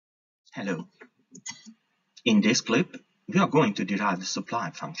Hello. In this clip, we are going to derive the supply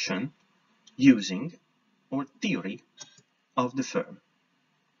function using our theory of the firm.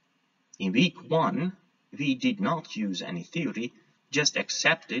 In week 1, we did not use any theory, just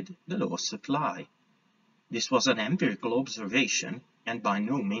accepted the law of supply. This was an empirical observation and by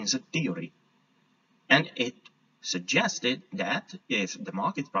no means a theory. And it suggested that if the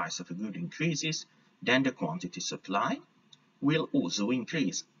market price of a good increases, then the quantity supply will also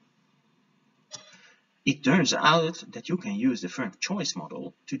increase. It turns out that you can use the firm choice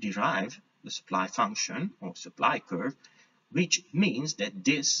model to derive the supply function or supply curve, which means that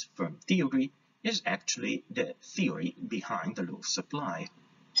this firm theory is actually the theory behind the law of supply.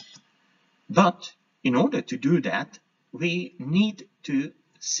 But in order to do that, we need to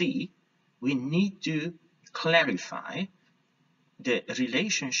clarify the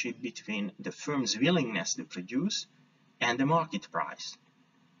relationship between the firm's willingness to produce and the market price.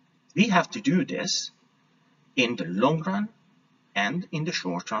 We have to do this in the long run and in the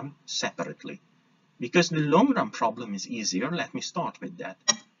short run separately. Because the long run problem is easier, let me start with that.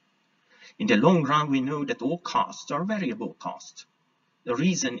 In the long run, we know that all costs are variable costs. The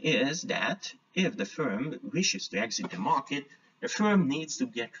reason is that if the firm wishes to exit the market, the firm needs to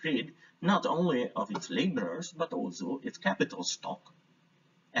get rid not only of its laborers, but also its capital stock.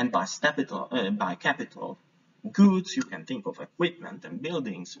 And by capital goods, you can think of equipment and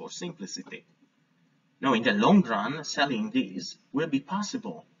buildings for simplicity. Now, in the long run, selling these will be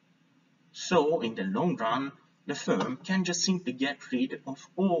possible. So, in the long run, the firm can just simply get rid of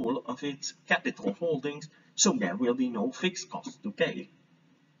all of its capital holdings, so there will be no fixed cost to pay.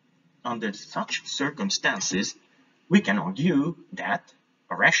 Under such circumstances, we can argue that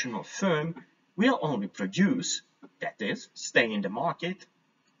a rational firm will only produce, that is, stay in the market,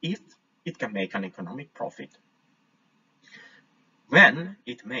 if it can make an economic profit. When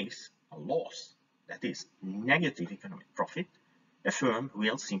it makes a loss, that is, negative economic profit, the firm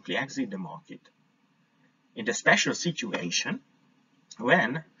will simply exit the market. In the special situation,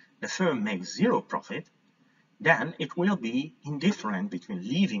 when the firm makes zero profit, then it will be indifferent between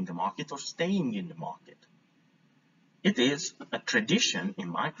leaving the market or staying in the market. It is a tradition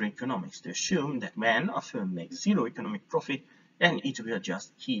in microeconomics to assume that when a firm makes zero economic profit, then it will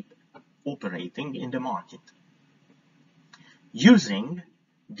just keep operating in the market. Using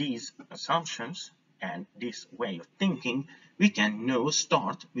these assumptions and this way of thinking, we can now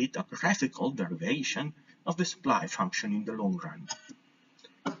start with a graphical derivation of the supply function in the long run.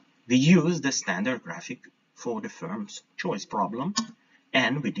 We use the standard graphic for the firm's choice problem,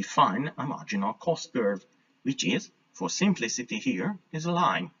 and we define a marginal cost curve, which is, for simplicity here, is a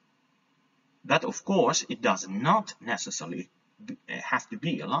line. But of course, it does not necessarily have to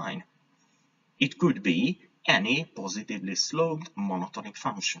be a line. It could be any positively sloped monotonic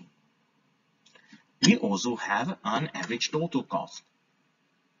function. We also have an average total cost.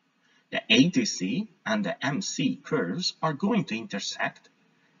 The ATC and the MC curves are going to intersect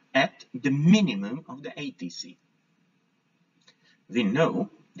at the minimum of the ATC. We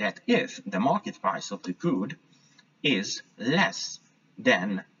know that if the market price of the good is less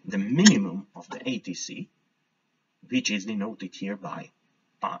than the minimum of the ATC, which is denoted here by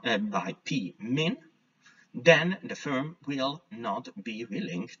P min, then the firm will not be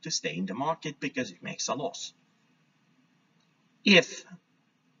willing to stay in the market because it makes a loss. If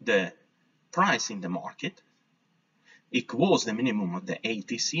the price in the market equals the minimum of the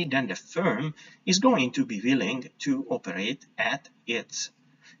ATC, then the firm is going to be willing to operate at its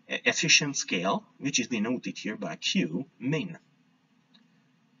efficient scale, which is denoted here by Q min.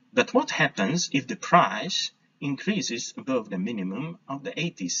 But what happens if the price increases above the minimum of the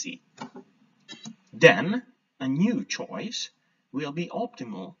ATC? Then a new choice will be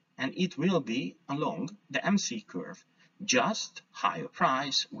optimal, and it will be along the MC curve. Just higher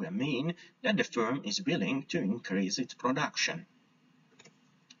price will mean that the firm is willing to increase its production.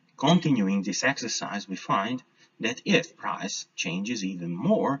 Continuing this exercise, we find that if price changes even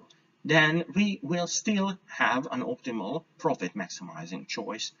more, then we will still have an optimal profit maximizing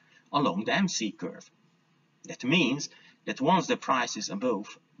choice along the MC curve. That means that once the price is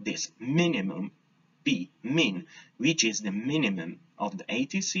above this minimum P min, which is the minimum of the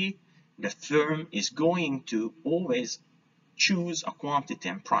ATC, the firm is going to always choose a quantity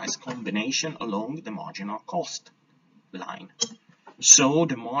and price combination along the marginal cost line. So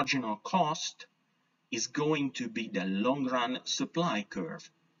the marginal cost is going to be the long run supply curve.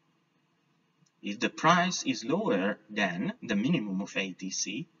 If the price is lower than the minimum of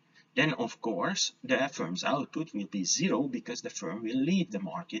ATC, then of course the firm's output will be zero because the firm will leave the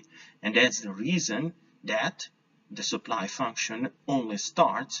market, and that's the reason that the supply function only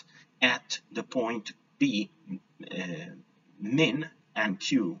starts at the point P min and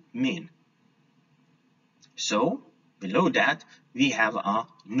Q min. So below that we have a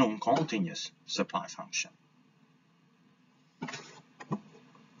non-continuous supply function.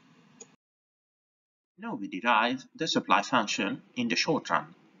 Now we derive the supply function in the short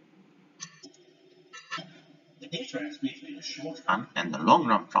run. The difference between the short run and the long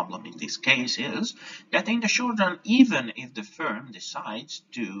run problem in this case is that in the short run, even if the firm decides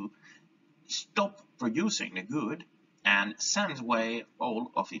to stop producing the good and sends away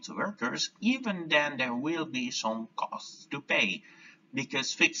all of its workers, even then there will be some costs to pay,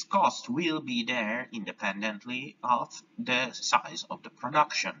 because fixed costs will be there independently of the size of the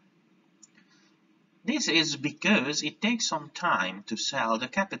production. This is because it takes some time to sell the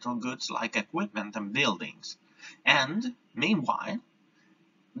capital goods like equipment and buildings, and meanwhile,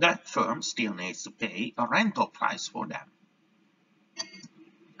 that firm still needs to pay a rental price for them.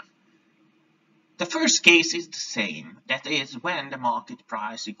 The first case is the same, that is when the market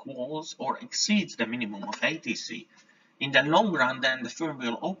price equals or exceeds the minimum of ATC. In the long run, then the firm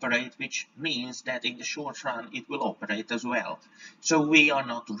will operate, which means that in the short run it will operate as well. So we are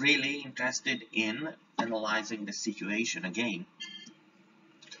not really interested in analyzing the situation again.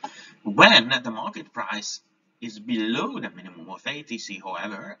 When the market price is below the minimum of ATC,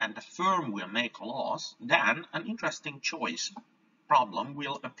 however, and the firm will make a loss, then an interesting choice problem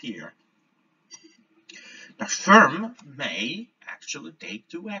will appear. The firm may actually take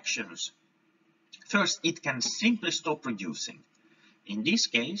two actions. First, it can simply stop producing. In this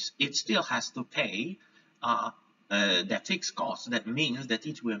case, it still has to pay the fixed cost. That means that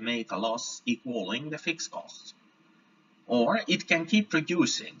it will make a loss equaling the fixed costs. Or it can keep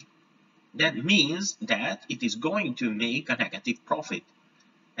producing. That means that it is going to make a negative profit.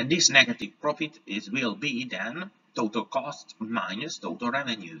 And this negative profit will be then total cost minus total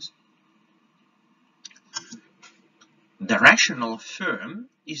revenues. The rational firm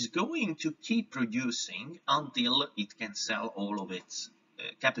is going to keep producing until it can sell all of its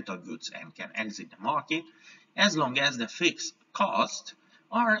capital goods and can exit the market, as long as the fixed costs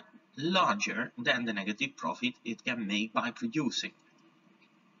are larger than the negative profit it can make by producing.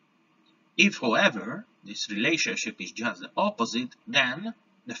 If, however, this relationship is just the opposite, then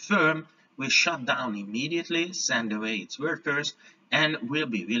the firm will shut down immediately, send away its workers, and will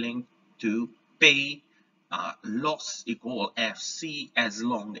be willing to pay loss equal FC as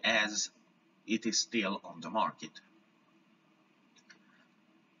long as it is still on the market.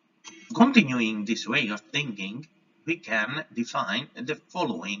 Continuing this way of thinking, we can define the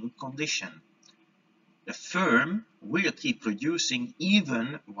following condition. The firm will keep producing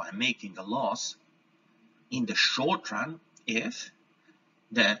even while making a loss in the short run if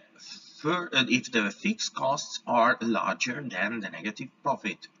the fixed costs are larger than the negative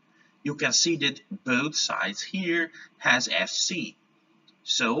profit. You can see that both sides here has FC.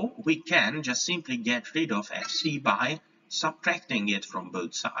 So we can just simply get rid of FC by subtracting it from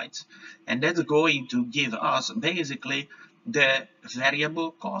both sides. And that's going to give us basically the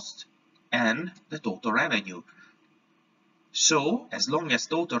variable cost and the total revenue. So as long as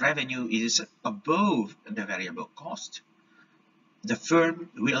total revenue is above the variable cost, the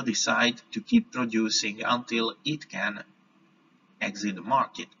firm will decide to keep producing until it can exit the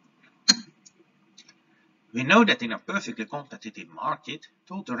market. We know that in a perfectly competitive market,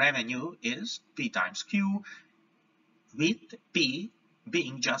 total revenue is P times Q, with P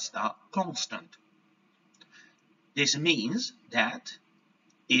being just a constant. This means that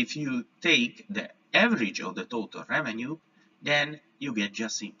if you take the average of the total revenue, then you get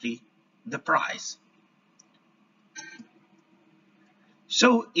just simply the price.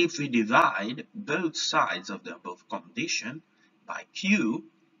 So if we divide both sides of the above condition by Q,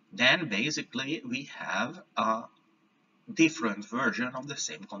 then basically we have a different version of the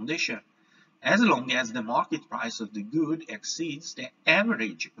same condition. As long as the market price of the good exceeds the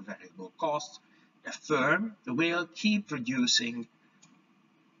average variable cost, the firm will keep producing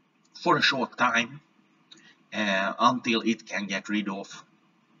for a short time until it can get rid of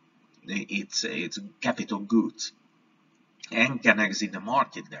its capital goods and can exit the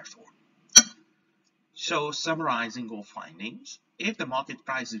market therefore. So summarizing all findings, if the market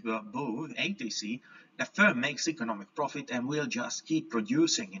price is above ATC, the firm makes economic profit and will just keep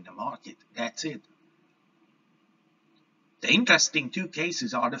producing in the market. That's it. The interesting two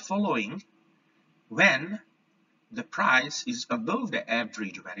cases are the following. When the price is above the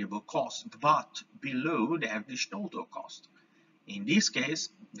average variable cost but below the average total cost. In this case,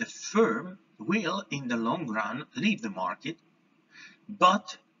 the firm will in the long run leave the market,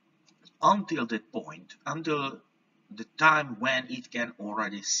 but until that point, until the time when it can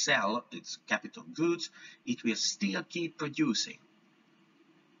already sell its capital goods, it will still keep producing.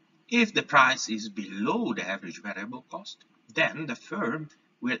 If the price is below the average variable cost, then the firm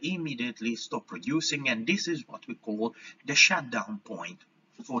will immediately stop producing, and this is what we call the shutdown point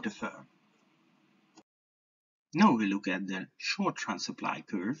for the firm. Now we look at the short-run supply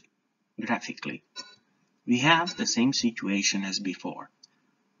curve graphically. We have the same situation as before.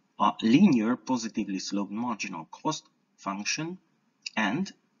 A linear positively sloped marginal cost function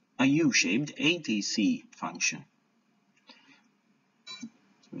and a U-shaped ATC function.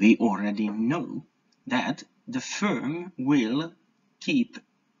 We already know that the firm will keep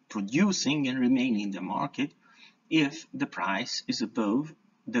producing and remain in the market if the price is above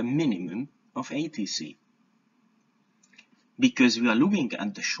the minimum of ATC. Because we are looking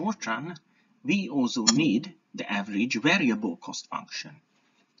at the short run, we also need the average variable cost function.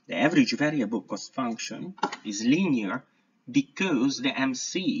 The average variable cost function is linear because the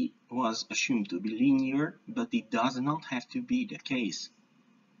MC was assumed to be linear, but it does not have to be the case.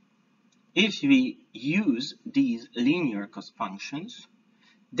 If we use these linear cost functions,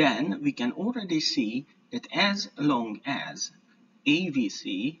 then we can already see that as long as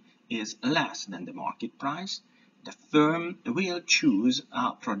AVC is less than the market price, the firm will choose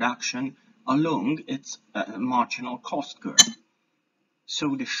production along its marginal cost curve.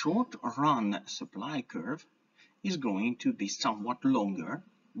 So the short-run supply curve is going to be somewhat longer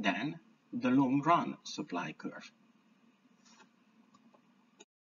than the long-run supply curve.